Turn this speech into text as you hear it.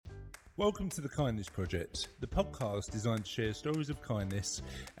Welcome to the Kindness Project, the podcast designed to share stories of kindness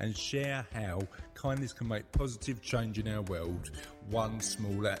and share how kindness can make positive change in our world, one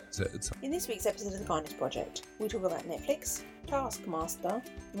small act at a time. In this week's episode of the Kindness Project, we talk about Netflix, Taskmaster,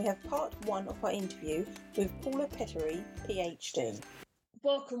 and we have part one of our interview with Paula Petry PhD.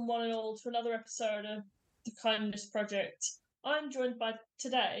 Welcome one and all to another episode of the Kindness Project. I'm joined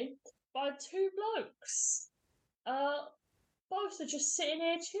today by two blokes. Both are just sitting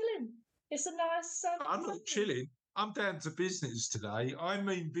here chilling. It's a nice... I'm not chilling. I'm down to business today. I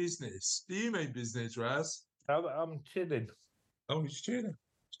mean business. Do you mean business, Raz? I'm chilling. Oh, he's chilling.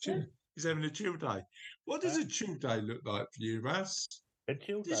 He's chilling. He's having a chill day. What does a chill day look like for you, Raz? A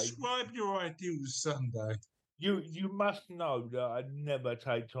chill day? Describe your ideal Sunday. You must know that I never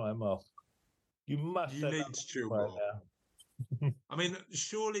take time off. You must. You need to chill more. I mean,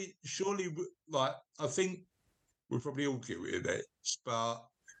 surely, like, I think we're probably all guilty of this, but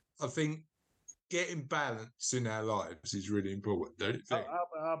I think getting balance in our lives is really important, don't you think?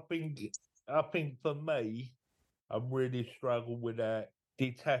 I think for me, I really struggle with that,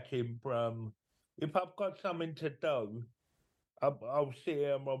 detaching from, if I've got something to do, I'll sit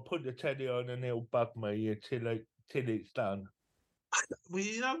here and I'll put the telly on and it'll bug me till it's done. Well,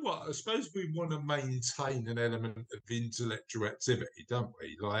 you know what? I suppose we want to maintain an element of intellectual activity, don't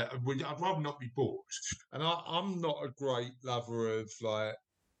we? Like, I'd rather not be bored. And I'm not a great lover of, like,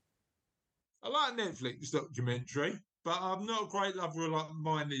 I like Netflix documentary, but I'm not a great lover of, like,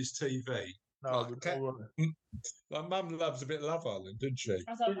 mindless TV. No, like Mum loves a bit of Love Island, doesn't she?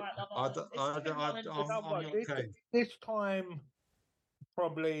 I don't like Love Island. I'm not okay. This time,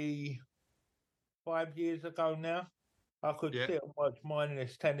 probably 5 years ago now, I could sit and watch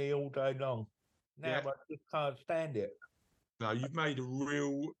mindless telly all day long. Now I just can't stand it. No, you've made a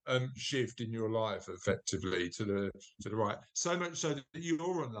real shift in your life, effectively, to the right. So much so that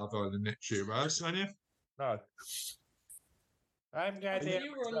you're on Love Island next year, right, Sonia? No. I'm going to...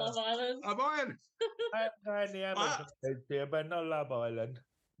 You were on Love Island. Am I? I'm going to Amazon next year, but not Love Island.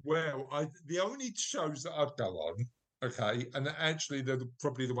 Well, the only shows that I'd go on, okay, and actually they're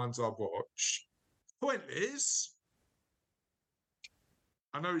probably the ones I watch. Point is,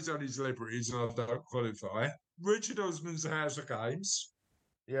 I know it's only celebrities and I don't qualify. Richard Osman's House of Games.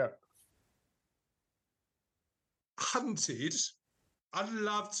 Yeah. Hunted. I'd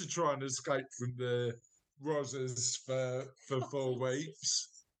love to try and escape from the Rosas for 4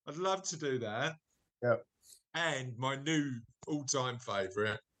 weeks. I'd love to do that. Yeah. And my new all-time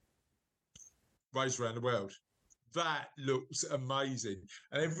favourite, Race Around the World. That looks amazing.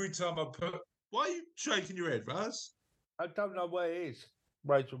 And every time I put... Why are you shaking your head, Raz? I don't know where it is.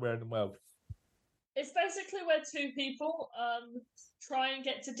 Race Around the World. It's basically where two people try and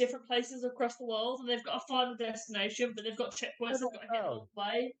get to different places across the world, and they've got a final destination, but they've got checkpoints they've got to get along the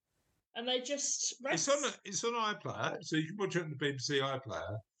way, and they just race. It's on iPlayer, so you can watch it on the BBC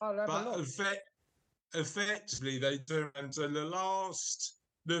iPlayer. But effectively, they do. And so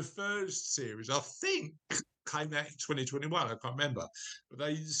the first series, I think, came out in 2021. I can't remember, but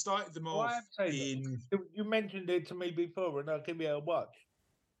they started them off in. You mentioned it to me before, and I'll give you a watch.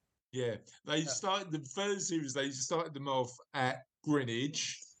 Yeah, they started the first series. They started them off at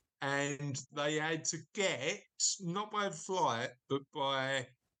Greenwich, and they had to get, not by flight, but by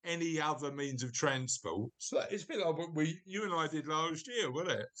any other means of transport. So it's a bit like what you and I did last year,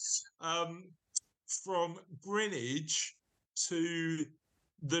 wasn't it? From Greenwich to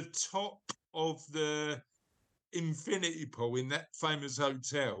the top of the infinity pool in that famous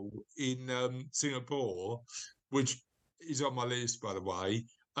hotel in Singapore, which is on my list, by the way.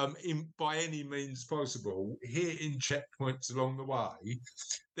 By any means possible, hitting checkpoints along the way.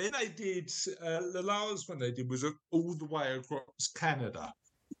 Then they did, the last one they did was all the way across Canada.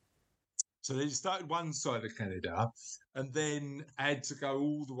 So they started one side of Canada and then had to go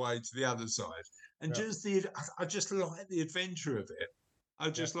all the way to the other side. And I just like the adventure of it.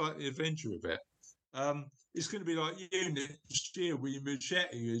 Like the adventure of it. It's going to be like you next year with your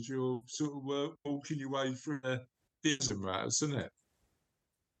machete as you're sort of walking your way through the desert, isn't it?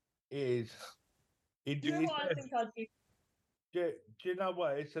 Is it? You know what I think I'd be. Do you know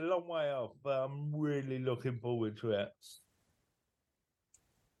what? It's a long way off, but I'm really looking forward to it.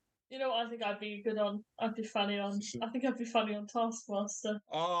 You know what I think I'd be good on? I'd be funny on Taskmaster.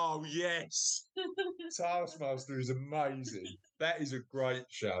 Oh yes, Taskmaster is amazing. That is a great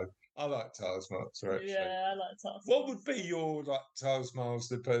show. I like Taskmaster, actually. Yeah, I like Taskmaster. What would be your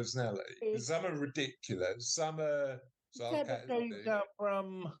Taskmaster personality? Some are ridiculous. Some are sarcastic.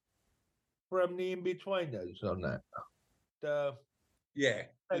 From the In-Betweeners on that. The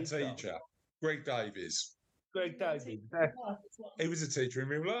teacher, Greg Davies. Greg Davies. He was a teacher in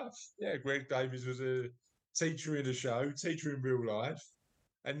real life. Yeah, Greg Davies was a teacher in a show, teacher in real life,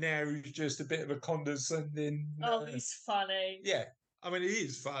 and now he's just a bit of a condescending. Oh, he's funny. Yeah, I mean, he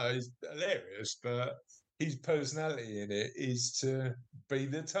is funny, he's hilarious, but his personality in it is to be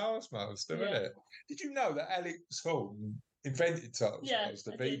the Taskmaster, isn't it? Did you know that Alex Horn invented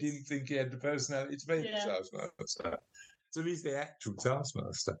Taskmaster, but he didn't think he had the personality to be the Taskmaster? So he's the actual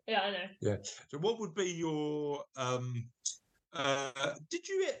Taskmaster. Yeah, I know. Yeah. So what would be your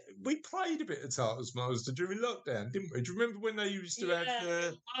we played a bit of Taskmaster during lockdown, didn't we? Do you remember when they used to have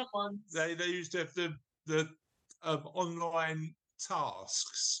they used to have the online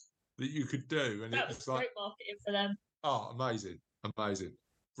tasks that you could do, and that it was was great like marketing for them. Oh, amazing.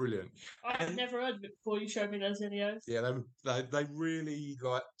 Brilliant. I'd never heard of it before you showed me those videos. Yeah, they really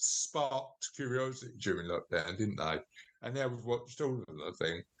like sparked curiosity during lockdown, didn't they? And now we've watched all of them, I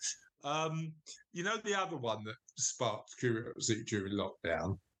think. You know, the other one that sparked curiosity during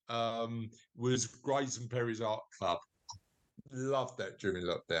lockdown was Grayson Perry's Art Club. Loved that during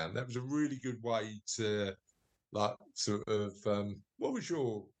lockdown. That was a really good way to, like, sort of, what was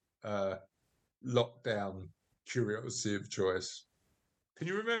your lockdown curiosity of choice? Can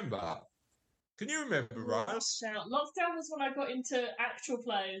you remember? Russ? Lockdown was when I got into actual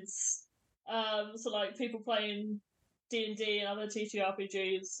plays. So like people playing D&D and other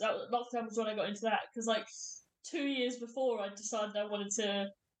TTRPGs. Lockdown was when I got into that, because like 2 years before I decided I wanted to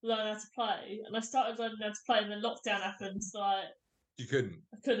learn how to play, and I started learning how to play, and then lockdown happened. So I couldn't.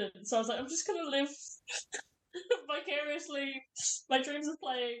 So I was like, I'm just gonna live vicariously my dreams of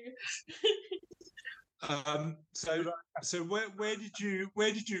playing. So where did you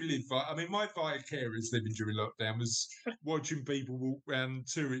live? I mean, my vicarious living during lockdown was watching people walk around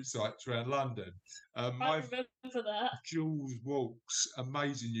tourist sites around London. I remember that. Jules Walks,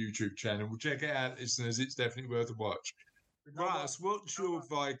 amazing YouTube channel. We'll check it out, listeners. It's definitely worth a watch. Russ, what's your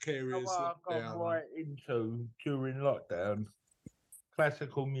vicarious lockdown? I got right into during lockdown?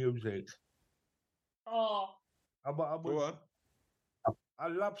 Classical music. Oh. Go on. I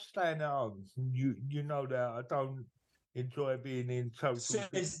love staying at home. You know that I don't enjoy being in social.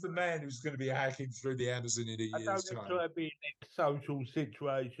 Says the man who's going to be hacking through the Amazon in a year's time. I don't enjoy being in social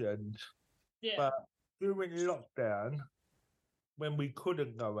situations. Yeah. But during lockdown, when we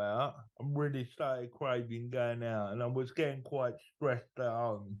couldn't go out, I really started craving going out, and I was getting quite stressed at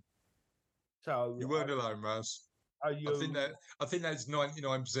home. So you weren't alone, Russ. I think that's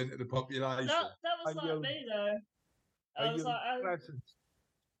 99% of the population. That was like me though. I was like,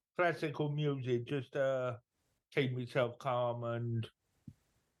 classical music, just keep myself calm. And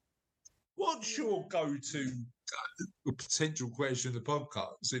what's your go-to potential question of the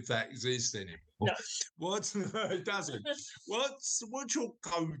podcast, if that exists anymore? No. No, it doesn't. What's your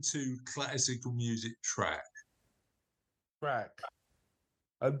go-to classical music track? I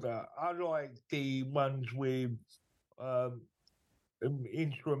like the ones with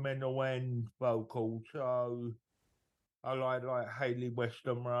instrumental and vocal. So I like Hayley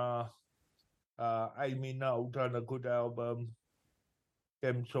Westenra, Amy Nuttall done a good album.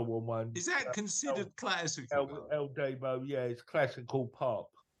 Them sort of ones. Is that considered classical? El Devo, yeah, it's classical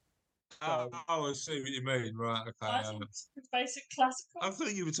pop. So, I see what you mean. Right, okay. Basic classical. I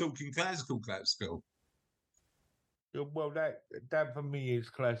thought you were talking classical. Well, that for me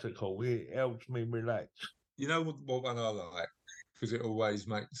is classical. It helps me relax. You know what one I like? Because it always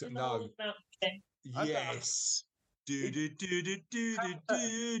makes it. No. Yes. Do do do do do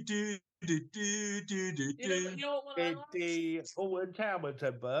do do do do do do. You know what I like? The Alton Towers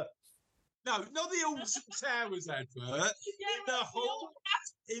advert. No, not the Alton Towers advert.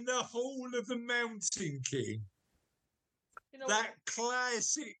 In the Hall of the Mountain King. That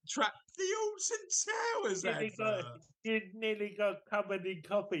classic track, the Alton Towers advert. You nearly got covered in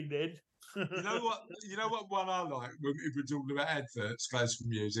coffee then. You know what one I like if we're talking about adverts, classical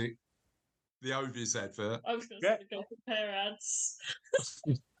music? The Ovis advert. I was going to say the Go Compare ads.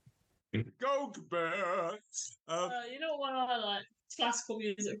 Go Compare. You know what I like? Classical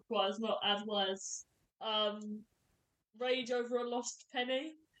music wise, not ad wise. Rage Over a Lost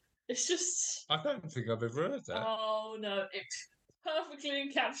Penny. It's just. I don't think I've ever heard that. Oh no! It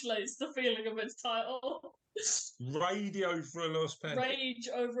perfectly encapsulates the feeling of its title. Radio for a Lost Penny. Rage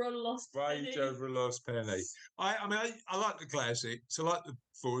Over a Lost Penny. Rage Over a Lost Penny. I mean, I like the classics. I like the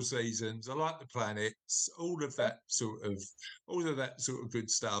Four Seasons. I like the Planets. All of that sort of good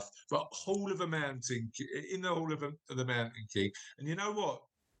stuff. But Hall of the Mountain, in the Hall of the Mountain King, and you know what?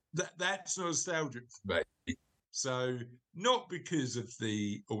 That's nostalgic for me. So not because of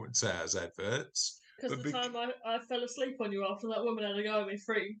the Alton Towers adverts. Because the time I fell asleep on you after that woman had a go at me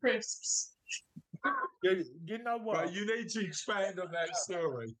for eating crisps. You know what? Right, you need to expand on that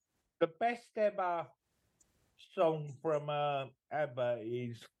story. The best ever song from ABBA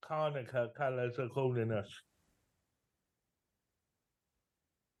is Karnika, Colours Are Calling Us.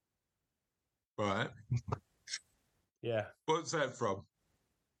 Right. Yeah, What's that from?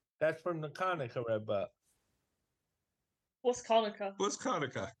 that's from the Karnika ABBA. What's Karnika? What's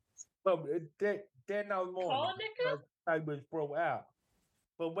Karnika? Well, they're no more now Karnika? because they was brought out.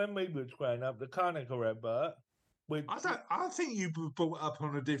 But when we was growing up, the Karnika ABBA, I think you were brought up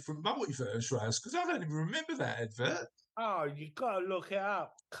on a different multiverse, Raz, because I don't even remember that advert. oh, you gotta look it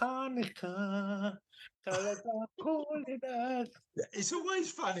up. Karnika, Colours Are Calling Us. It's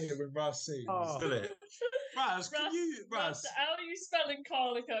always funnier when Russ sings, Oh. isn't it? Russ, can you, Russ, how are you spelling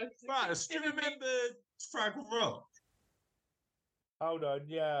Karnika? Russ, do you remember Fraggle Rock? Hold on,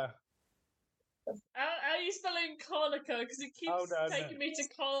 yeah. How are you spelling Karnika? Because it keeps Hold on, taking me to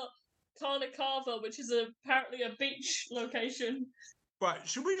Karnikava, which is apparently a beach location. Right,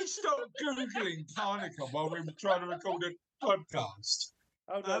 should we stop Googling Karnika while we were trying to record a podcast?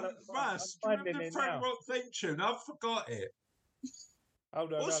 Hold on. Russ, do I'm you finding remember it Fraggle now. Rock theme tune? I've forgot it.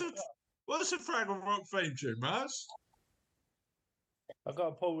 Hold on. What's the Fraggle Rock theme tune, Russ? I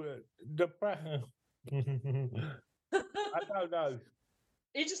gotta pull the I don't know.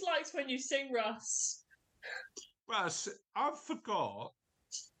 He just likes when you sing, Russ. Russ, I forgot.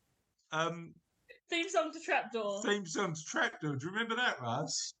 Theme song to Trapdoor. Theme song to Trapdoor. Do you remember that,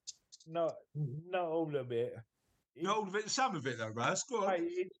 Russ? Not all of it. Not all of it, some of it though, Russ. Go on. Hey,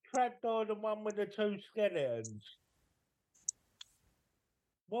 it's Trapdoor, the one with the two skeletons.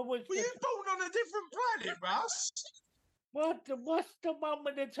 What was Were you born on a different planet, Russ? what's the one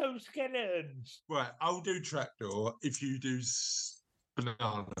with the two skeletons? Right, I'll do Trapdoor if you do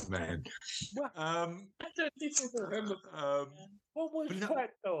Banana Man. What? I don't think I remember. What was No,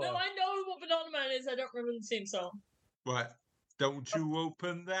 Trapdoor? No, I know what Banana Man is. I don't remember the theme song. Right, don't you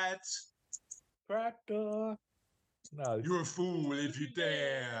open that? Trapdoor. No. You're a fool if you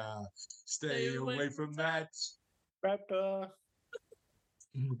dare. Stay away from that. Trapdoor.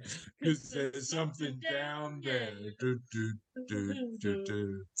 Because there's something down there. Do, do, do, do,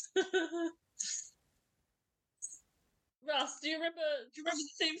 do. Russ, do you remember the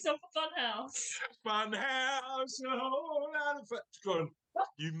theme song for Funhouse? Funhouse, a whole lot of fun. Go on.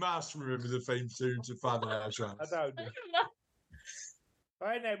 You must remember the theme tune to Funhouse, I Russ. don't know.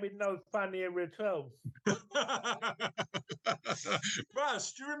 I ain't having no funnier at all.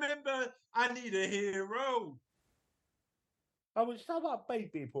 Russ, do you remember I Need a Hero? I was so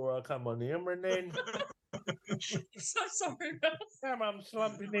upbeat before I come on here, and then So sorry, Russ. now I'm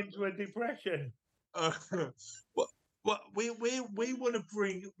slumping into a depression. What we want to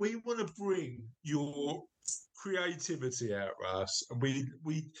bring your creativity out, Russ. And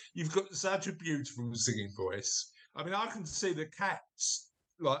you've got such a beautiful singing voice. I mean, I can see the cats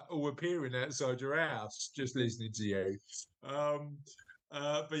like all appearing outside your house just listening to you.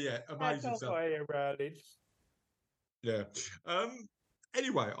 But yeah, amazing stuff. Around it. Yeah.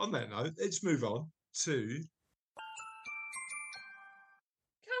 Anyway, on that note, let's move on to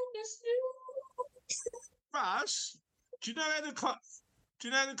Russ. Do you know how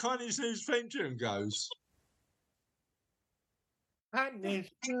the Kindness News theme tune goes? Kindness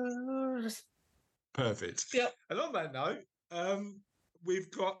News. Perfect. Yep. And on that note,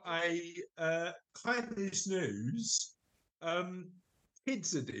 we've got a Kindness News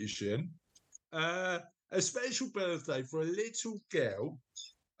kids edition. A special birthday for a little girl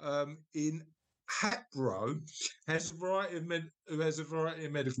in Hatboro who has a variety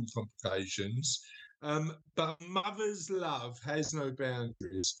of medical complications. But mother's love has no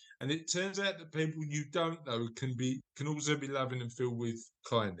boundaries, and it turns out that people you don't know can also be loving and filled with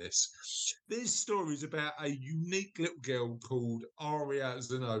kindness. This story is about a unique little girl called Aria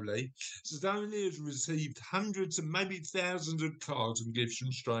Zanoli. Zanoli has received hundreds and maybe thousands of cards and gifts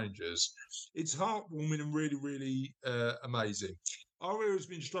from strangers. It's heartwarming and really, really amazing. Aria has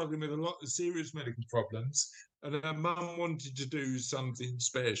been struggling with a lot of serious medical problems, and her mum wanted to do something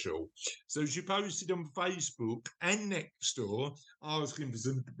special. So she posted on Facebook and Nextdoor asking for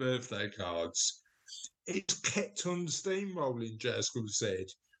some birthday cards. It's kept on steamrolling, Jaskell said.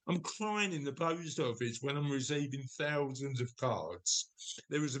 I'm crying in the post office when I'm receiving thousands of cards.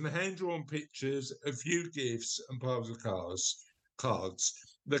 There were some hand-drawn pictures, a few gifts, and piles of cards.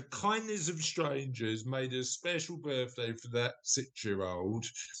 The kindness of strangers made a special birthday for that 6-year-old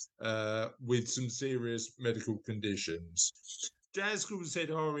with some serious medical conditions. Jaskell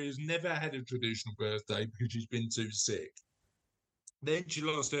said Ari has never had a traditional birthday because she's been too sick. Then she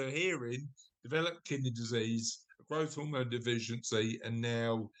lost her hearing, developed kidney disease, a growth hormone deficiency, and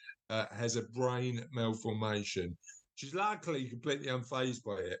now has a brain malformation. She's luckily completely unfazed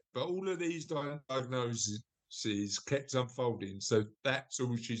by it, but all of these diagnoses kept unfolding, so that's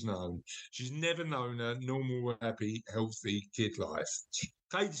all she's known. She's never known a normal, happy, healthy kid life.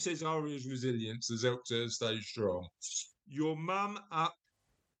 Katie says Aria's resilience has helped her stay strong. You mum up,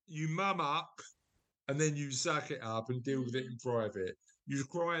 and then you suck it up and deal with it in private. You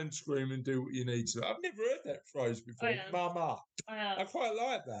cry and scream and do what you need to. I've never heard that phrase before. Mum up. I quite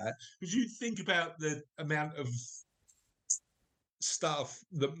like that, because you think about the amount of stuff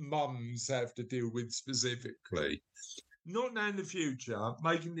that mums have to deal with specifically. Not knowing the future,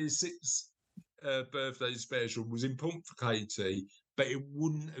 making this sixth birthday special was important for Katie, but it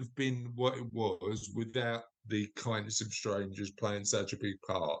wouldn't have been what it was without the kindness of strangers playing such a big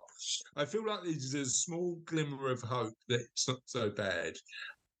part. I feel like there's a small glimmer of hope that it's not so bad.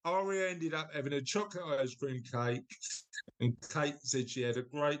 Aria ended up having a chocolate ice cream cake, and Kate said she had a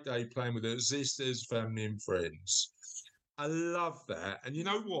great day playing with her sisters, family, and friends. I love that. And you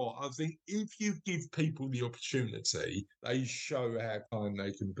know what? I think if you give people the opportunity, they show how kind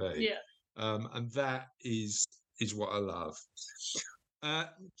they can be. Yeah. And that is what I love.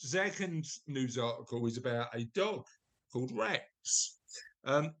 Second news article is about a dog called Rex.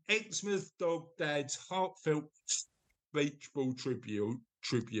 Exmouth dog dad's heartfelt beach ball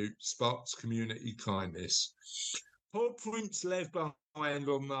tribute sparks community kindness. Paul Prince left behind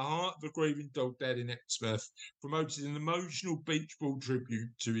on the heart of a grieving dog dad in Exmouth promoted an emotional beach ball tribute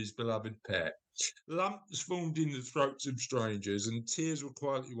to his beloved pet. Lumps formed in the throats of strangers and tears were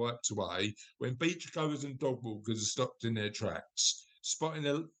quietly wiped away when beachgoers and dog walkers stopped in their tracks, spotting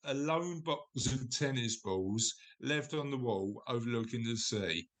a lone box of tennis balls left on the wall overlooking the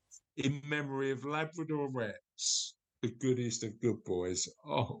sea, in memory of Labrador Rex, the goodest of good boys.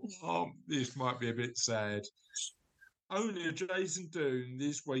 This might be a bit sad. Owner Jason Doone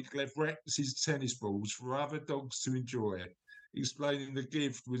this week left Rex's tennis balls for other dogs to enjoy, explaining the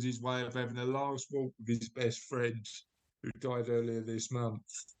gift was his way of having a last walk with his best friend who died earlier this month.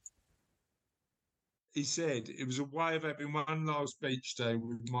 He said, it was a way of having one last beach day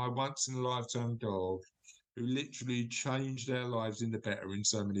with my once-in-a-lifetime dog who literally changed our lives in the better in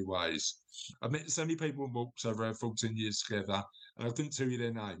so many ways. I've met so many people on walks over our 14 years together, and I couldn't tell you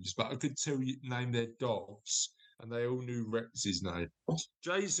their names, but I could name their dogs, and they all knew Rex's name.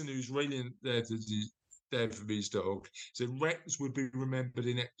 Jason, who's really there for his dog, said Rex would be remembered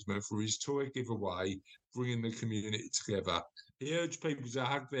in Exmouth for his toy giveaway, bringing the community together. He urged people to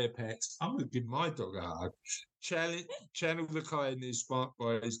hug their pets. I'm going to give my dog a hug. Channel the kindness sparked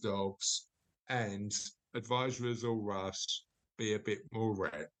by his dogs, and advise us all us be a bit more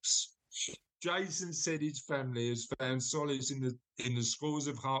Rex. Jason said his family has found solace in the scores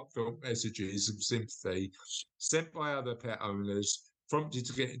of heartfelt messages of sympathy sent by other pet owners, prompted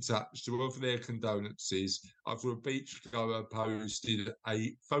to get in touch to offer their condolences after a beachgoer posted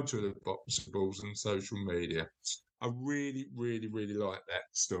a photo of the box of balls on social media. I really, really, really like that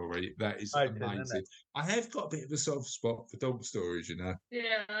story. That is amazing. I have got a bit of a soft spot for dog stories, you know.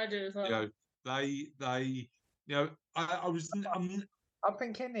 Yeah, I do as well. You know, they, you know, I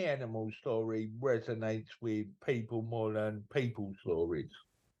think any animal story resonates with people more than people's stories.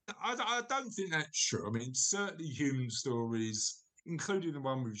 I don't think that's true. I mean, certainly human stories, including the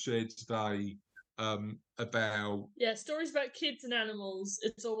one we've shared today, about... Yeah, stories about kids and animals,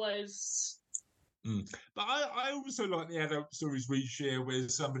 it's always... But I also like the adult stories we share where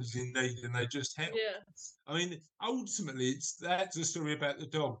somebody's in need and they just help. Yeah. I mean, ultimately, that's a story about the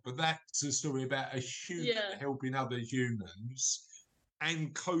dog, but that's a story about a human helping other humans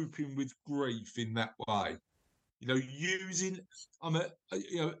and coping with grief in that way. You know,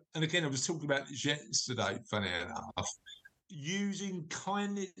 and again, I was talking about this yesterday, funny enough, using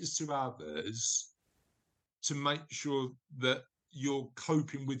kindness to others to make sure that you're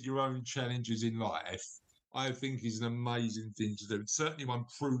coping with your own challenges in life, I think is an amazing thing to do. It's certainly one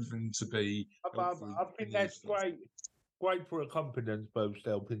proven to be. I think that's great for a confidence boost,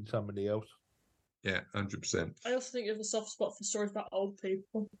 helping somebody else. Yeah, 100%. I also think you have a soft spot for stories about old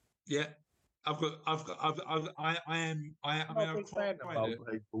people. Yeah, I am a big fan of old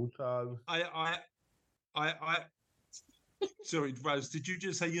people, so Sorry, Rose, did you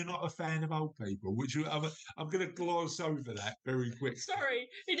just say you're not a fan of old people? I'm going to gloss over that very quickly. Sorry,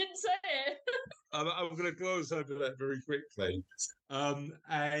 he didn't say it. I'm going to gloss over that very quickly, and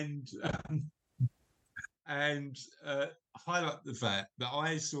highlight the fact that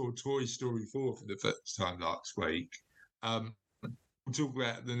I saw Toy Story 4 for the first time last week. We'll talk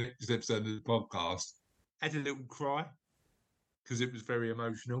about the next episode of the podcast. Had a little cry because it was very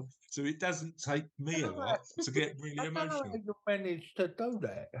emotional. So it doesn't take me a lot to get really emotional. You managed to do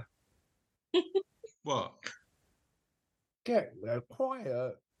that. What? Get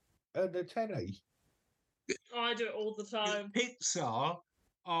quiet at the telly. I do it all the time. Pixar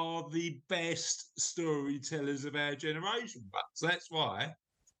are the best storytellers of our generation, but so that's why.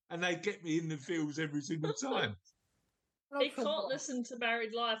 And they get me in the feels every single time. He can't listen to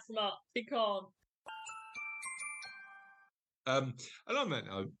Married Life from Up. He can't. And on that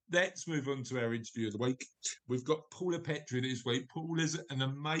note, let's move on to our interview of the week. We've got Paula Petry this week. Paula's an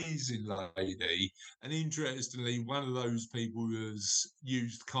amazing lady, and interestingly, one of those people who has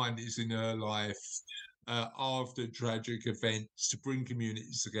used kindness in her life after tragic events to bring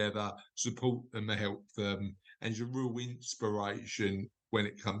communities together, support them, help them, and is a real inspiration when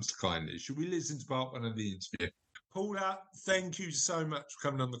it comes to kindness. Should we listen to part one of the interview? Paula, thank you so much for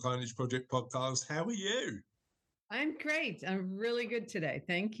coming on the Kindness Project podcast. How are you? I'm great. I'm really good today.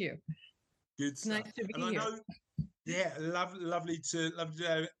 Thank you. Good It's stuff. nice to be And I here. know, yeah, lovely to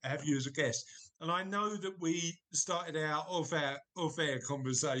have you as a guest. And I know that we started our off-air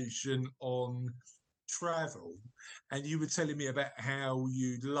conversation on travel, and you were telling me about how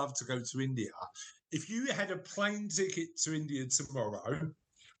you'd love to go to India. If you had a plane ticket to India tomorrow,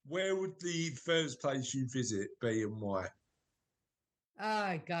 where would the first place you visit be and why?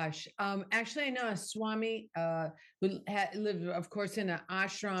 Oh gosh. Actually, I know a Swami who lived, of course, in an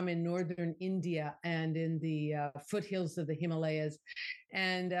ashram in northern India and in the foothills of the Himalayas,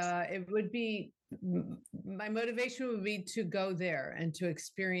 and it would be my motivation would be to go there and to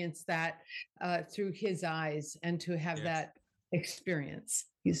experience that through his eyes and to have that experience.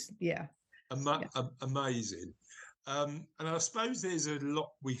 Amazing. And I suppose there's a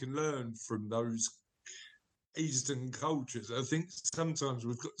lot we can learn from those Eastern cultures. I think sometimes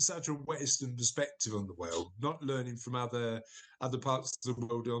we've got such a Western perspective on the world, not learning from other parts of the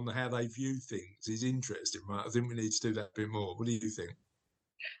world on how they view things is interesting, right? I think we need to do that a bit more. What do you think?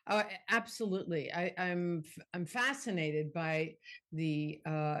 Oh, absolutely. I'm fascinated by the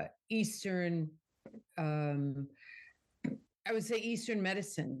Eastern. I would say Eastern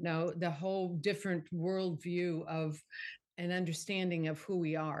medicine. No, the whole different worldview of an understanding of who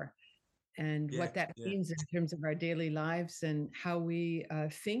we are and what that means in terms of our daily lives and how we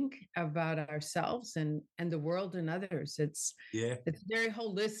think about ourselves and the world and others. It's a very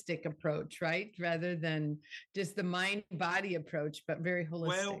holistic approach, right? Rather than just the mind-body approach, but very holistic.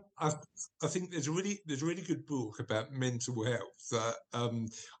 Well, I think there's a really good book about mental health.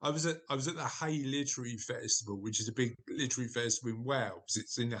 I was at the Hay Literary Festival, which is a big literary festival in Wales.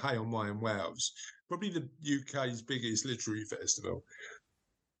 It's in Hay on Wye in Wales, probably the UK's biggest literary festival.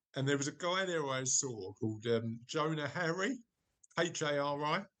 And there was a guy there I saw called Jonah Harry,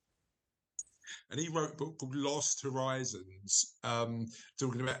 Hari, and he wrote a book called Lost Horizons,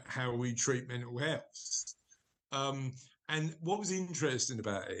 talking about how we treat mental health. And what was interesting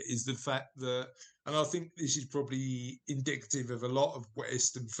about it is the fact that, and I think this is probably indicative of a lot of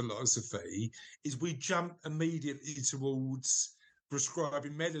Western philosophy, is we jump immediately towards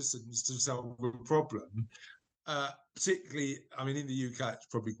prescribing medicines to solve a problem. Particularly, I mean, in the UK, it's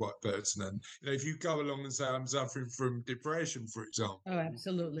probably quite pertinent. You know, if you go along and say, I'm suffering from depression, for example. Oh,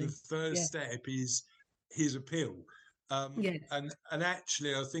 absolutely. The first step is here's a pill. And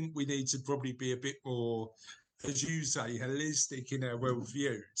actually, I think we need to probably be a bit more, as you say, holistic in our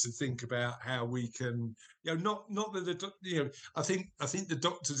worldview to think about how we can, you know, not that I think the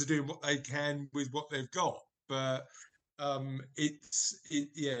doctors are doing what they can with what they've got, but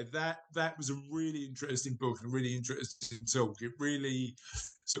that was a really interesting book and a really interesting talk. It really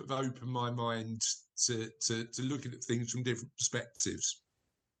sort of opened my mind to looking at things from different perspectives.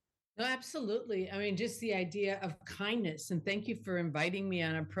 No, absolutely. I mean, just the idea of kindness. And thank you for inviting me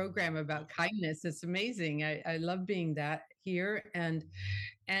on a program about kindness. It's amazing. I love being that here and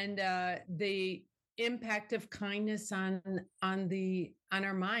the impact of kindness on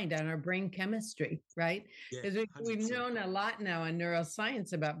our mind, on our brain chemistry, right? Because we've known a lot now in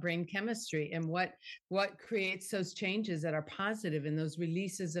neuroscience about brain chemistry and what creates those changes that are positive and those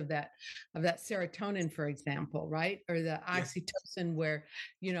releases of that serotonin, for example, right? Or the oxytocin, where,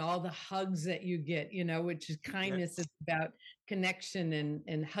 you know, all the hugs that you get, you know, which is kindness is about connection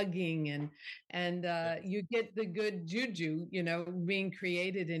and hugging and you get the good juju, you know, being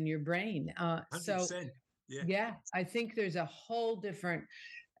created in your brain. So I think there's a whole different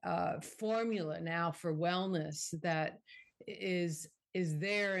formula now for wellness that is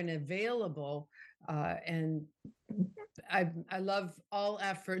there and available, and I love all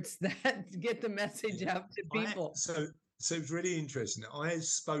efforts that get the message out to people. So it's really interesting. I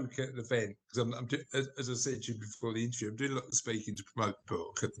spoke at an event because as I said to you before the interview, I'm doing a lot of speaking to promote the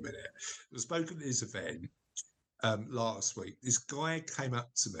book at the minute. I spoke at this event last week. This guy came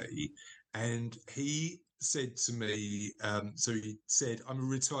up to me and he said to me, so he said, I'm a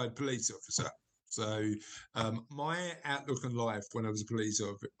retired police officer. So my outlook on life when I was a police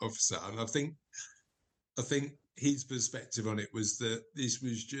officer, and I think his perspective on it was that this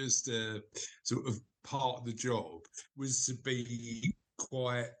was just a sort of part of the job, was to be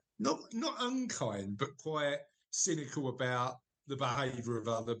quite not unkind, but quite cynical about the behaviour of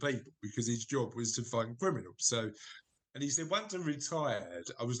other people, because his job was to find criminals. So, and he said, once I retired,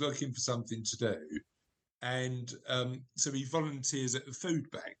 I was looking for something to do, and so he volunteers at the food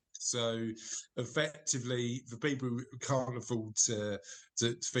bank. So effectively, for people who can't afford to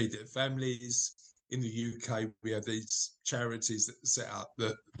feed their families, in the UK, we have these charities that set up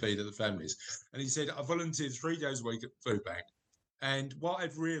that feed other families. And he said, I volunteered 3 days a week at the food bank. And what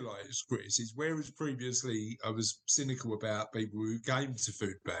I've realised, Chris, is whereas previously I was cynical about people who came to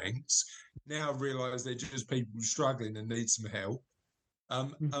food banks, now I realise they're just people struggling and need some help.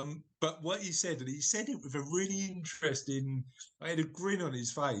 But what he said, and he said it with a really interesting, I had a grin on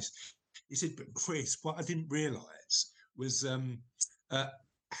his face. He said, but Chris, what I didn't realise was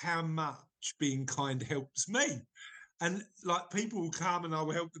how much being kind helps me. And like, people will come and I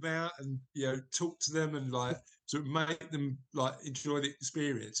will help them out and, you know, talk to them and like sort of make them like enjoy the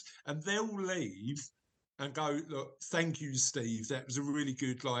experience. And they'll leave and go, look, thank you, Steve. That was a really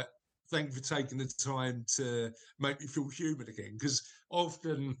good, like, thank you for taking the time to make me feel human again. Because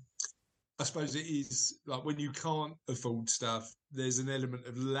often, I suppose it is like when you can't afford stuff, there's an element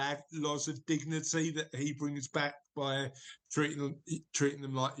of loss of dignity that he brings back by treating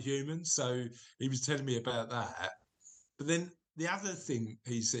them like humans. So he was telling me about that. But then the other thing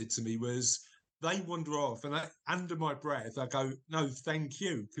he said to me was, they wander off, and under my breath, I go, no, thank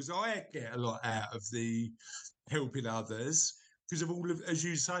you, because I get a lot out of the helping others, because of all of, as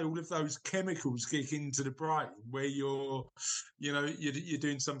you say, all of those chemicals kick into the brain where you're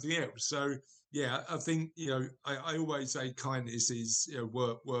doing something else. So yeah, I think, I always say kindness is,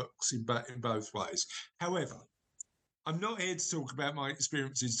 works in both ways. However, I'm not here to talk about my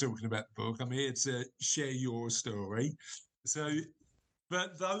experiences talking about the book. I'm here to share your story. So,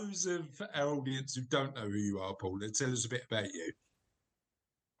 but those of our audience who don't know who you are, Paula, tell us a bit about you.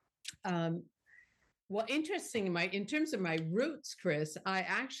 Well, interesting, in terms of my roots, Chris, I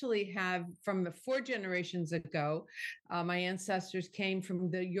actually have, from 4 generations ago, my ancestors came from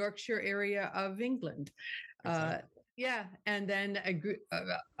the Yorkshire area of England. Okay. Yeah, and then I grew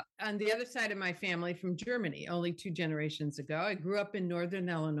on the other side of my family from Germany, only 2 generations ago. I grew up in Northern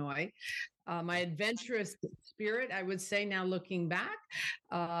Illinois. My adventurous spirit, I would say now looking back,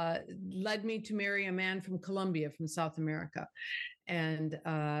 led me to marry a man from Colombia, from South America. And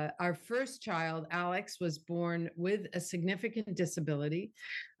our first child, Alex, was born with a significant disability.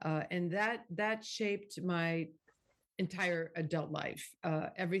 And that shaped my entire adult life.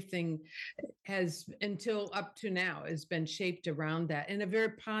 Everything has, until up to now, has been shaped around that in a very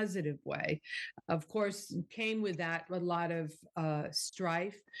positive way. Of course, came with that a lot of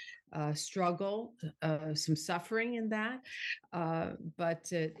strife, struggle, some suffering in that.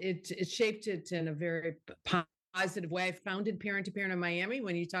 But it shaped it in a very positive way. I founded Parent to Parent in Miami,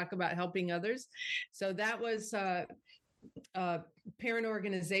 when you talk about helping others. So that was parent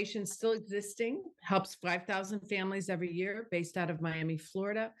organization still existing, helps 5,000 families every year, based out of Miami,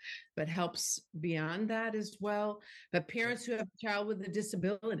 Florida, but helps beyond that as well. But parents who have a child with a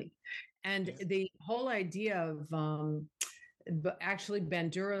disability. And the whole idea of actually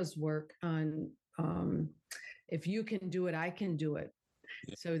Bandura's work on if you can do it, I can do it.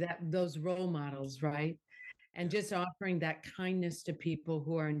 So that those role models, right? And just offering that kindness to people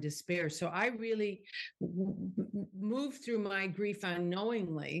who are in despair. So I really moved through my grief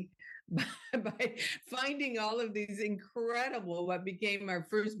unknowingly by finding all of these incredible, what became our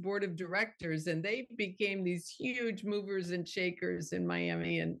first board of directors. And they became these huge movers and shakers in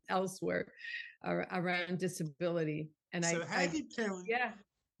Miami and elsewhere around disability. And so how did parents... Yeah.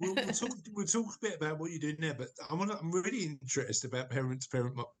 We'll talk a bit about what you're doing there, but I'm really interested about Parent to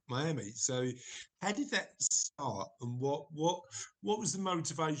Parent Miami. So, how did that start, and what was the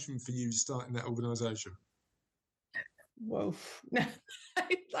motivation for you starting that organisation? Whoa!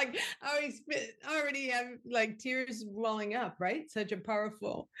 Like I already have like tears welling up, right? Such a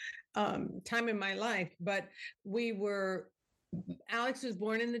powerful time in my life. But Alex was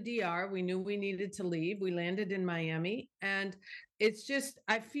born in the DR. We knew we needed to leave. We landed in Miami, and it's just,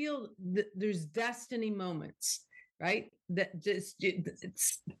 I feel that there's destiny moments, right? That just,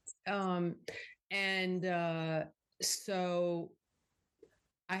 so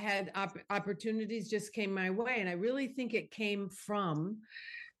I had opportunities just came my way. And I really think it came from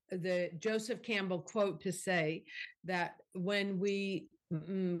the Joseph Campbell quote to say that when we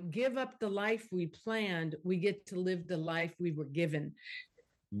give up the life we planned, we get to live the life we were given.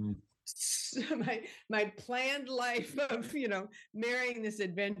 So my planned life of marrying this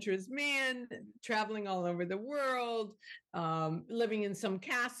adventurous man, traveling all over the world, living in some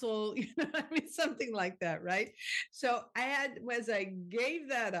castle, something like that, right? So as I gave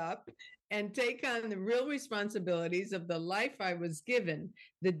that up and take on the real responsibilities of the life I was given,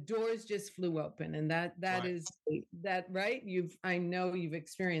 the doors just flew open. And that Right. is that, right? I know you've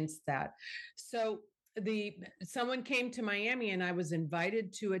experienced that. So someone came to Miami and I was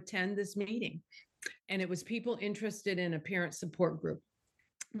invited to attend this meeting, and it was people interested in a parent support group.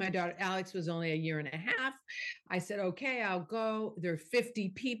 My daughter Alex was only a year and a half. I said, okay, I'll go. There are 50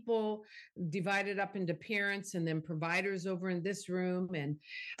 people divided up into parents and then providers over in this room. And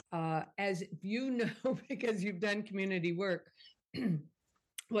as you know, because you've done community work,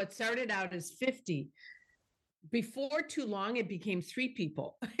 what started out as 50, before too long, it became 3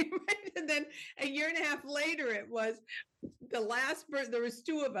 people. And then a year and a half later, it was the last person. There was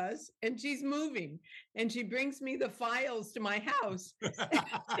 2 of us, and she's moving, and she brings me the files to my house.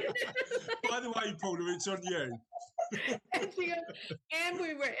 By the way, Paula, it's on you. And she goes, and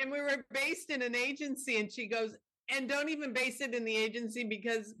we were based in an agency, and she goes, and don't even base it in the agency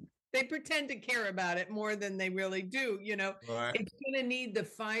because they pretend to care about it more than they really do. Right. It's going to need the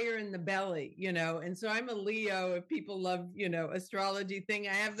fire in the belly, and so I'm a Leo. If people love, astrology thing,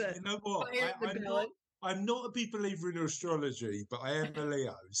 I have the You know what? fire in the belly. I'm not a big believer in astrology, but I am a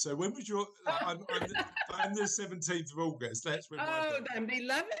Leo. So when was your? I'm the 17th of August. That's when. Oh, I'm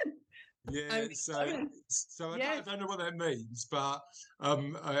beloved. Yeah. So Yes. I don't know what that means, but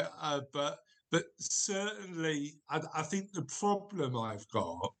but certainly I think the problem I've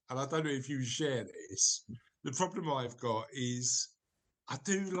got, and I don't know if you share this, the problem I've got is I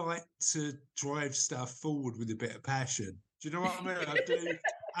do like to drive stuff forward with a bit of passion. Do you know what I mean? I do.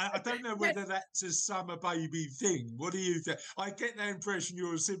 I don't know whether that's a summer baby thing. What do you think? I get the impression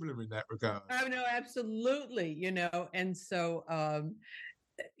you're similar in that regard. Oh no, absolutely. And so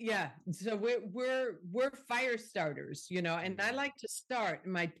yeah, so we're fire starters, and I like to start.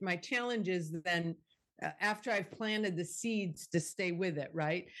 My challenge is then after I've planted the seeds to stay with it,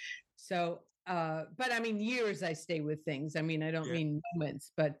 right? So but I mean years I stay with things. I mean, I don't mean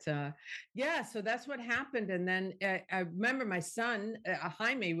moments, but yeah, so that's what happened. And then I remember my son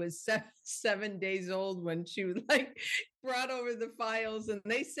Jaime was 7 days old when she was brought over the files, and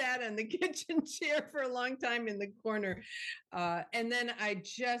they sat on the kitchen chair for a long time in the corner. And then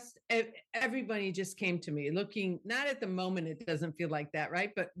everybody just came to me looking, not at the moment, it doesn't feel like that,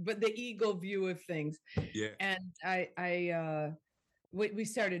 right? But the eagle view of things. Yeah. And we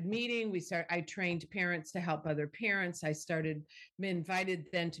started meeting. I trained parents to help other parents. Been invited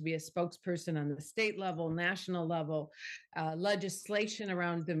then to be a spokesperson on the state level, national level. Legislation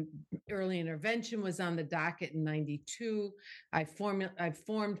around the early intervention was on the docket in '92. I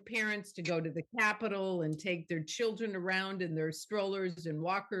formed parents to go to the Capitol and take their children around in their strollers and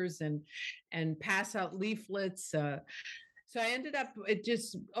walkers and pass out leaflets. So I ended up, it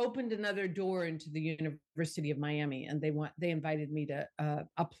just opened another door into the University of Miami, and they invited me to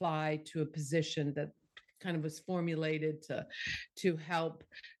apply to a position that kind of was formulated to help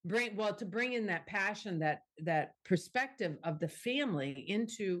bring in that passion, that perspective of the family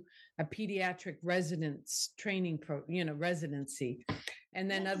into a pediatric residence training residency.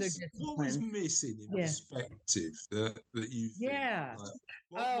 And then what was missing in perspective that you think? Yeah.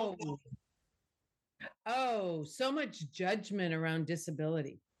 Oh, so much judgment around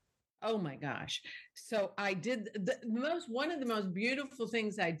disability. Oh my gosh. So I did one of the most beautiful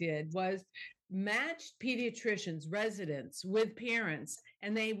things I did was matched pediatricians, residents with parents,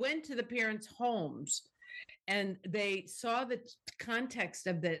 and they went to the parents' homes and they saw the context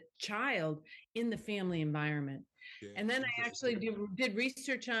of the child in the family environment. Yeah, and then I actually did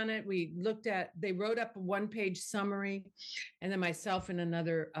research on it. They wrote up a 1-page summary, and then myself and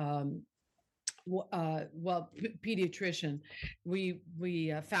another pediatrician,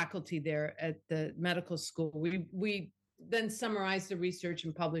 we faculty there at the medical school, we then summarized the research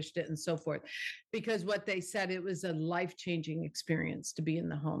and published it and so forth, because what they said, it was a life-changing experience to be in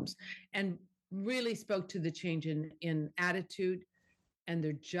the homes, and really spoke to the change in attitude and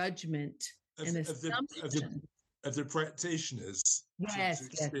their judgment and assumption of the practitioners. Yes.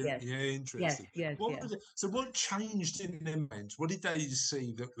 Yeah, interesting. Yes. So what changed in their minds? What did they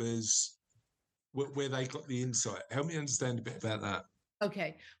see that was where they got the insight? Help me understand a bit about that.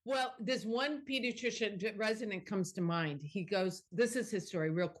 Okay. Well, this one pediatrician resident comes to mind. He goes, this is his story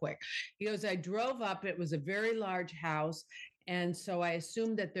real quick. He goes, I drove up, it was a very large house, And so I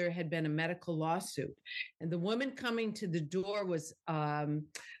assumed that there had been a medical lawsuit. And the woman coming to the door was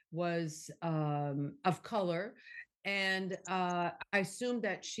of color, and I assumed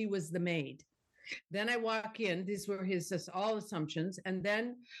that she was the maid. Then I walk in. These were his all assumptions, and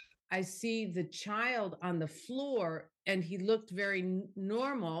then I see the child on the floor, and he looked very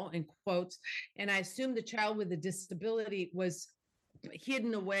normal in quotes. And I assumed the child with a disability was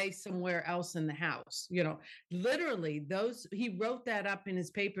hidden away somewhere else in the house. Literally, he wrote that up in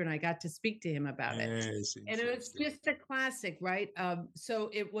his paper, and I got to speak to him about it. And it was just a classic, right? So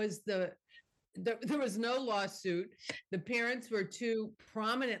it was there was no lawsuit. The parents were two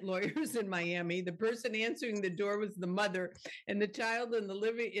prominent lawyers in Miami. The person answering the door was the mother, and the child in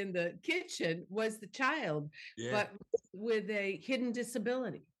the kitchen was the child, but with a hidden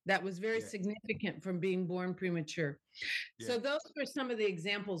disability that was very significant from being born premature. So those were some of the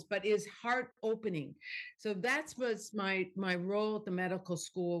examples, but is heart opening. So that was my role at the medical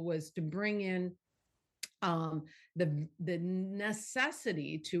school, was to bring in the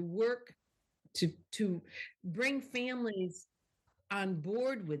necessity to work to bring families on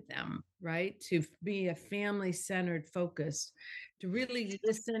board with them, right? To be a family-centered focus, to really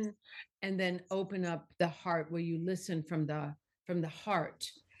listen, and then open up the heart, where you listen from the heart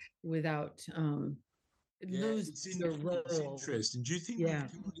without lose your role. It's interesting. Do you think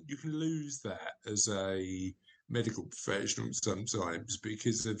you can lose that as a medical professional sometimes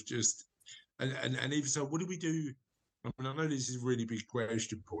because of just and even so, what do we do? I mean, I know this is a really big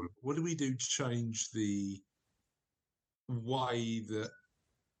question, Paul. What do we do to change the way that?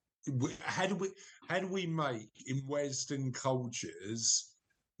 How do we make in Western cultures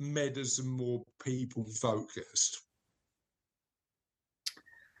medicine more people focused?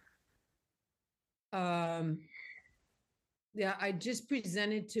 Yeah, I just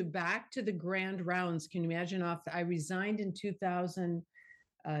presented back to the grand rounds. Can you imagine? I resigned in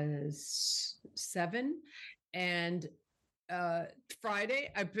 2007, and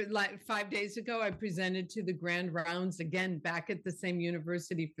Friday, like 5 days ago, I presented to the grand rounds again back at the same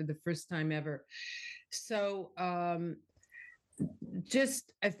university for the first time ever. So I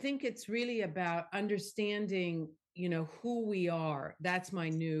think it's really about understanding, who we are. That's my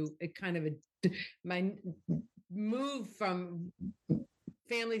move from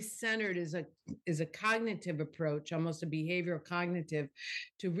family-centered is a cognitive approach, almost a behavioral cognitive,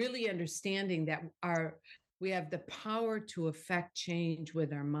 to really understanding that we have the power to affect change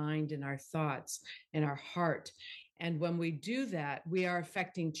with our mind and our thoughts and our heart. And when we do that, we are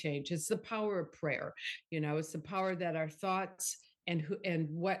affecting change. It's the power of prayer. It's the power that our thoughts and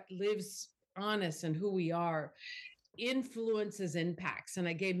what lives on us and who we are influences, impacts. And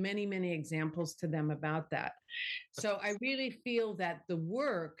I gave many, many examples to them about that. So I really feel that the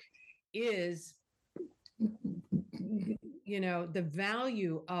work is, the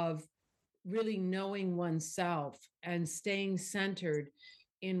value of really knowing oneself and staying centered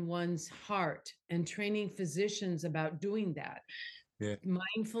in one's heart, and training physicians about doing that.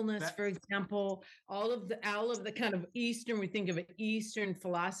 Mindfulness, for example, all of the kind of Eastern, we think of it, Eastern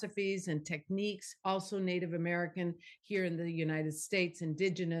philosophies and techniques, also Native American here in the United States,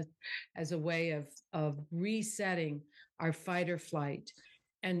 indigenous, as a way of resetting our fight or flight.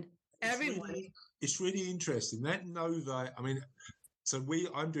 And it's really interesting. So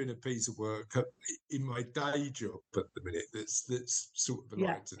I'm doing a piece of work in my day job at the minute that's sort of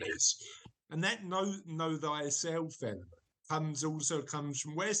aligned to this, and that know thyself element comes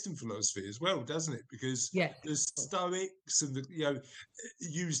from Western philosophy as well, doesn't it? Because the Stoics and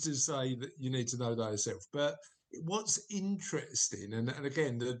used to say that you need to know thyself. But what's interesting, and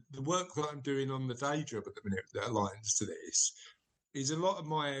again, the work that I'm doing on the day job at the minute that aligns to this, is a lot of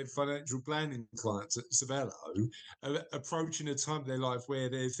my financial planning clients at Savello are approaching a time of their life where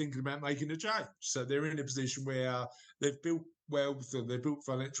they're thinking about making a change. So they're in a position where they've built wealth and they've built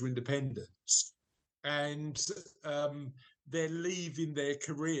financial independence, and they're leaving their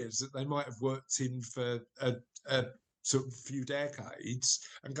careers that they might have worked in for a sort of few decades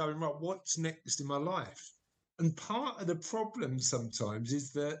and going, right, what's next in my life? And part of the problem sometimes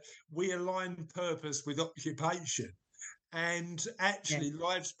is that we align purpose with occupation. And actually,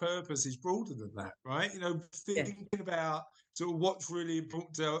 life's purpose is broader than that, right? Thinking about sort of what's really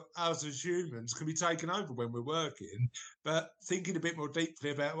important to us as humans can be taken over when we're working, but thinking a bit more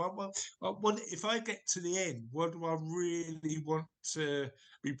deeply about, what if I get to the end, what do I really want to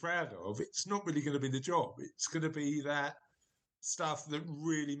be proud of? It's not really going to be the job. It's going to be that stuff that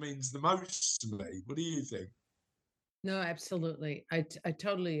really means the most to me. What do you think? No, absolutely. I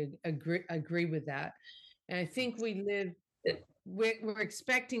totally agree with that. And I think we're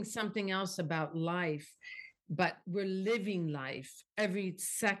expecting something else about life but we're living life every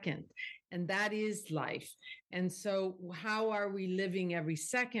second, and that is life. And so how are we living every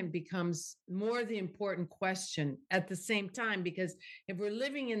second becomes more the important question at the same time, because if we're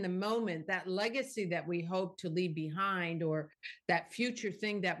living in the moment, that legacy that we hope to leave behind, or that future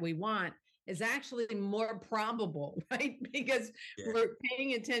thing that we want, is actually more probable, right? Because we're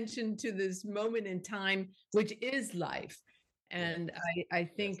paying attention to this moment in time, which is life. And I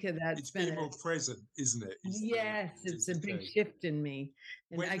think that's it's been being more present, isn't it? Yes, it's a big shift in me.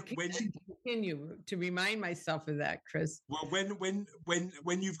 And I continue to remind myself of that, Chris. Well,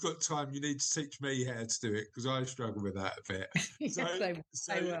 when you've got time, you need to teach me how to do it, because I struggle with that a bit. Yes,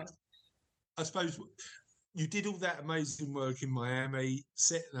 I will. I suppose you did all that amazing work in Miami,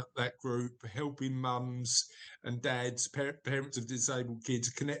 setting up that group, helping mums and dads, parents of disabled kids,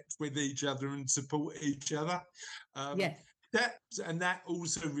 connect with each other and support each other. Yes. That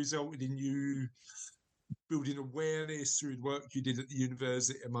also resulted in you building awareness through the work you did at the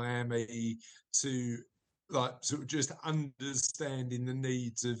University of Miami to sort of just understanding the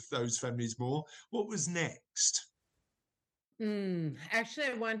needs of those families more. What was next? Actually,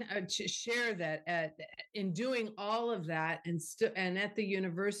 I want to share that in doing all of that, and at the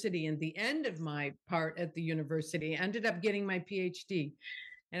university, and the end of my part at the university, I ended up getting my PhD.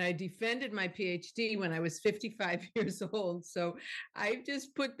 And I defended my PhD when I was 55 years old. So I've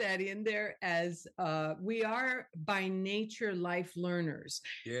just put that in there as we are by nature life learners.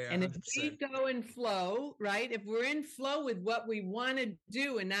 Yeah, and if 100%. we go in flow, right? If we're in flow with what we want to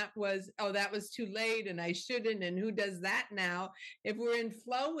do, and that was too late and I shouldn't, and who does that now? If we're in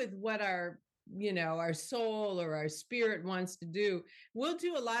flow with what our soul or our spirit wants to do, we'll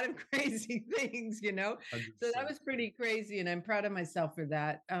do a lot of crazy things, 100%. So that was pretty crazy, and I'm proud of myself for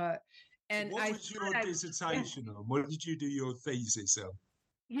that. And what was your dissertation on? What did you do your thesis on?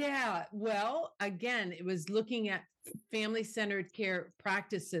 Yeah, well, again, it was looking at family-centered care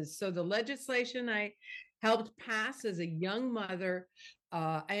practices. So the legislation I helped pass as a young mother,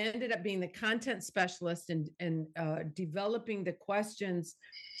 I ended up being the content specialist and developing the questions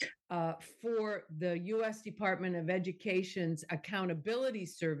for the U.S. Department of Education's accountability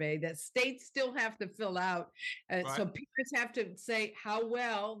survey that states still have to fill out. Right. So parents have to say how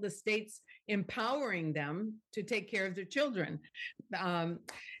well the state's empowering them to take care of their children. And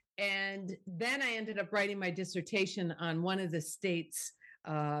then I ended up writing my dissertation on one of the states'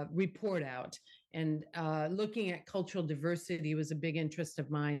 report out. And looking at cultural diversity was a big interest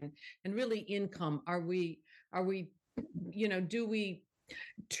of mine. And really income. Are we, do we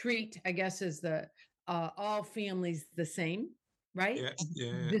treat, I guess, as the all families the same, right?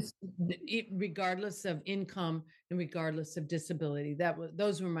 Regardless of income and regardless of disability.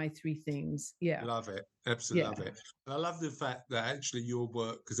 Those were my three things. Yeah, love it, absolutely love it. And I love the fact that actually your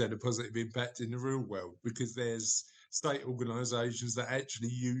work has had a positive impact in the real world, because there's state organisations that actually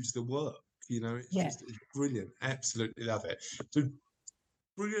use the work. It's brilliant. Absolutely love it. So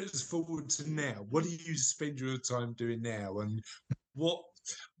bring us forward to now. What do you spend your time doing now, and what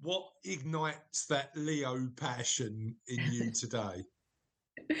ignites that Leo passion in you today?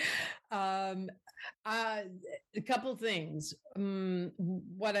 A couple things.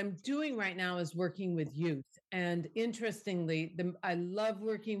 What I'm doing right now is working with youth. And interestingly, I love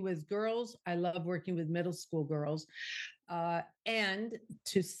working with girls. I love working with middle school girls. And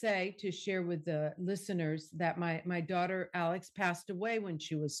to share with the listeners that my daughter Alex passed away when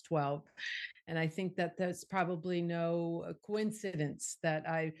she was 12. And I think that that's probably no coincidence that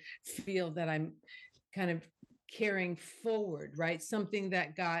I feel that I'm kind of carrying forward, right? Something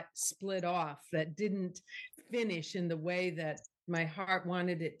that got split off, that didn't finish in the way that my heart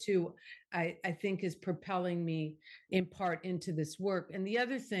wanted it to, I think is propelling me in part into this work. And the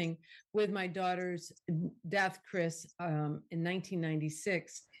other thing with my daughter's death, Chris, in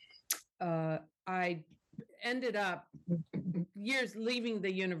 1996, I ended up leaving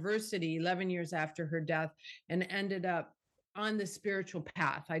the university 11 years after her death, and ended up on the spiritual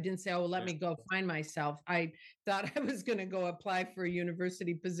path. I didn't say, let me go find myself. I thought I was going to go apply for a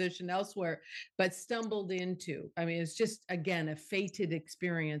university position elsewhere, but stumbled into, it's just, again, a fated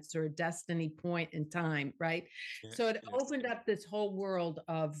experience or a destiny point in time, right? So it opened up this whole world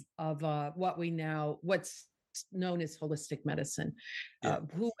of what's known as holistic medicine.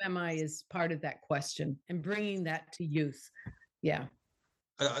 Who am I is part of that question, and bringing that to youth. Yeah.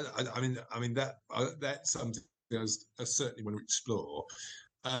 That's something I certainly want to explore.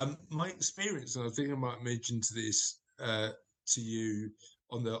 My experience, and I think I might mention this to you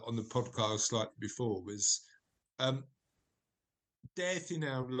on the podcast slightly before, was death in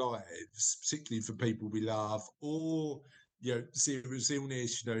our lives, particularly for people we love, or serious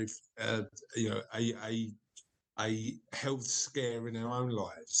illness. A a health scare in our own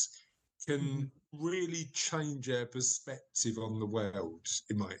lives can really change our perspective on the world,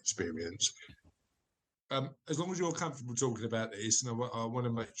 in my experience. As long as you're comfortable talking about this, and I want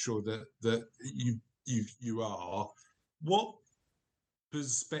to make sure that you are, what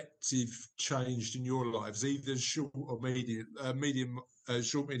perspective changed in your lives, either short or short, medium,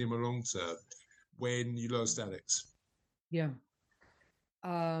 or long term, when you lost Alex? Yeah.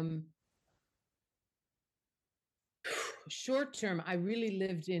 Short term, I really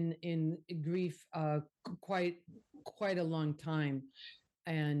lived in grief quite a long time,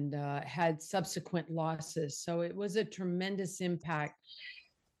 and had subsequent losses. So it was a tremendous impact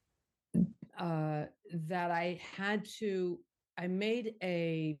that I made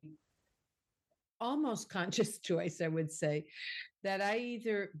a almost conscious choice, I would say, that I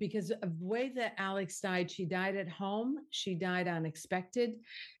either, because of the way that Alex died, she died at home. She died unexpected.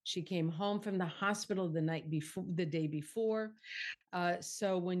 She came home from the hospital the day before.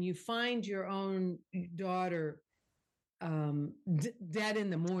 So when you find your own daughter dead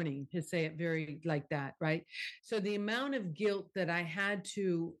in the morning, to say it very like that, right? So the amount of guilt that I had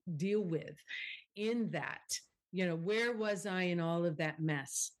to deal with in that, where was I in all of that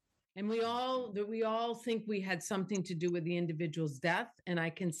mess? And we all think we had something to do with the individual's death. And I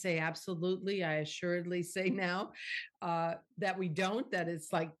can say absolutely, I assuredly say now that we don't, that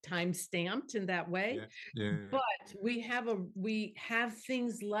it's like time stamped in that way. Yeah. But we have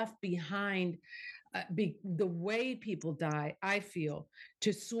things left behind, the way people die, I feel,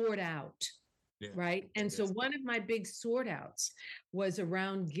 to sort out. Yeah. Right. And so one of my big sort outs was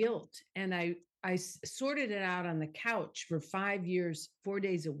around guilt. And I sorted it out on the couch for 5 years, 4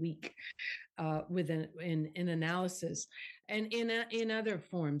 days a week, with in analysis, and in other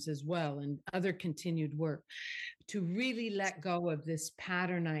forms as well, and other continued work, to really let go of this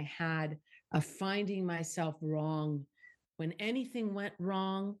pattern I had of finding myself wrong. When anything went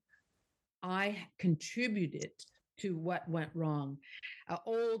wrong, I contributed to what went wrong. An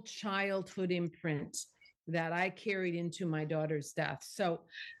old childhood imprint that I carried into my daughter's death. So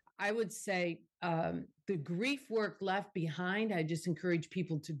I would say the grief work left behind, I just encourage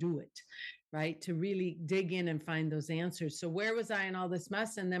people to do it, right? To really dig in and find those answers. So where was I in all this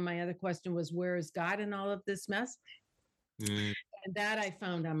mess? And then my other question was, where is God in all of this mess? And that I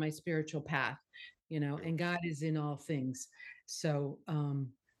found on my spiritual path, and God is in all things. So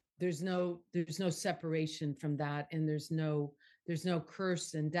there's no separation from that. And there's no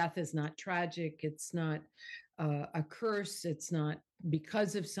curse, and death is not tragic. It's not a curse. It's not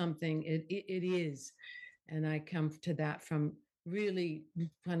because of something. It is. And I come to that from really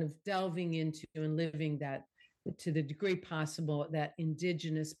kind of delving into and living that to the degree possible, that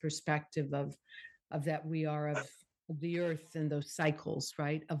indigenous perspective of that we are of the earth and those cycles,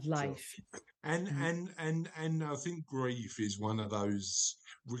 right, of life. And I think grief is one of those,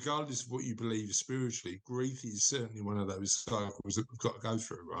 regardless of what you believe spiritually, grief is certainly one of those cycles that we've got to go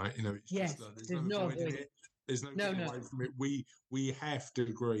through, right? It's yes, just like, there's no avoiding it. There's no getting away from it. We have to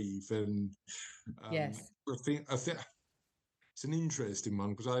grieve, and yes, I think it's an interesting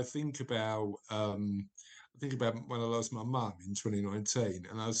one, because I think about when I lost my mum in 2019,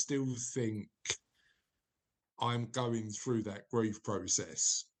 and I still think I'm going through that grief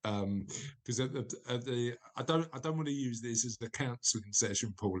process. Because I don't want to use this as a counselling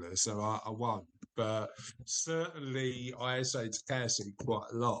session, Paula, so I won't. But certainly, I say to Cassie quite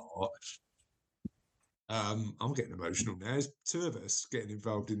a lot. I'm getting emotional now. There's two of us getting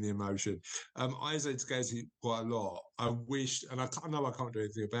involved in the emotion. I say to Cassie quite a lot. I wished, and I know I can't do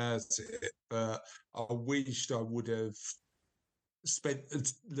anything about it, but I wished I would have spent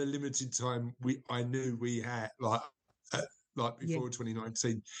the limited time I knew we had, like before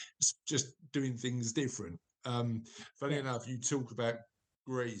 2019, just doing things different. Funny enough, you talk about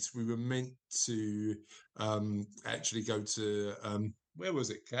Greece. We were meant to actually go to where was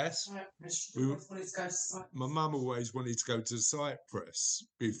it, Cass? My mum always wanted to go to Cyprus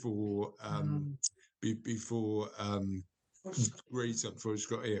before Greece, before she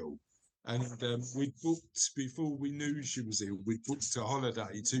got ill. And we booked, before we knew she was ill, we booked a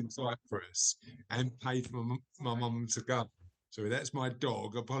holiday to Cyprus and paid for my mum to go. Sorry, that's my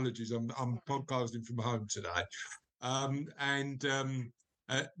dog. Apologies, I'm podcasting from home today.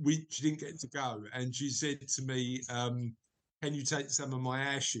 She didn't get to go, and she said to me, can you take some of my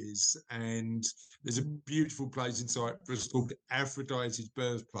ashes? And there's a beautiful place in Cyprus called Aphrodite's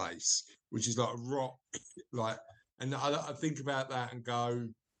birthplace, which is like a rock, and I think about that and go,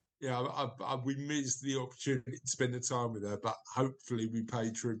 we missed the opportunity to spend the time with her, but hopefully we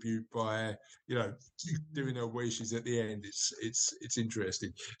pay tribute by, doing her wishes at the end. It's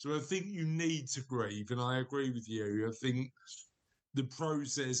interesting. So I think you need to grieve, and I agree with you. I think the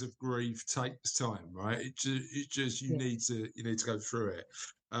process of grief takes time, right? It just you need to go through it.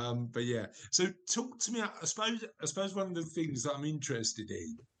 But yeah, so talk to me. I suppose one of the things that I'm interested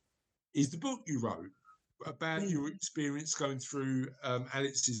in is the book you wrote about your experience going through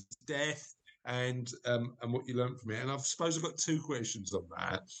Alex's death and what you learned from it. And I suppose I've got two questions on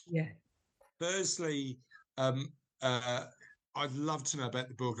that. Yeah. Firstly, I'd love to know about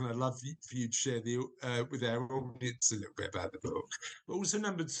the book, and I'd love for you to share with our audience a little bit about the book. But also,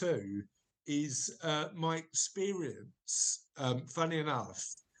 number two is my experience. Funny enough,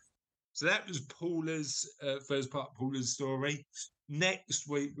 so that was Paula's first part of Paula's story. Next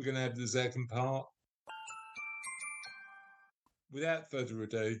week, we're going to have the second part. Without further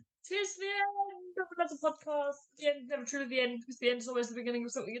ado, Tis the end of another podcast. The end, never truly the end, because the end is always the beginning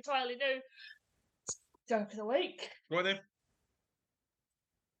of something entirely new. Joke of the week. go on then.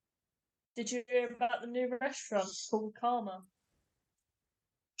 Did you hear about the new restaurant called Karma?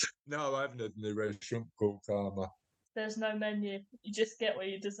 No, I haven't had a new restaurant called Karma. There's no menu. You just get what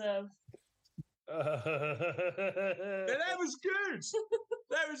you deserve. But that was good.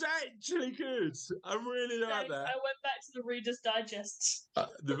 That was actually good. I really like that. I went back to the Reader's Digest.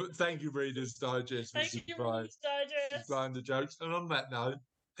 Thank you, Reader's Digest. Thank you, Reader's Digest. Supplying the jokes. And on that note,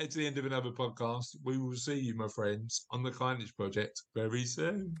 it's the end of another podcast. We will see you, my friends, on the Kindness Project very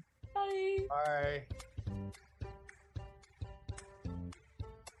soon. Bye. Bye.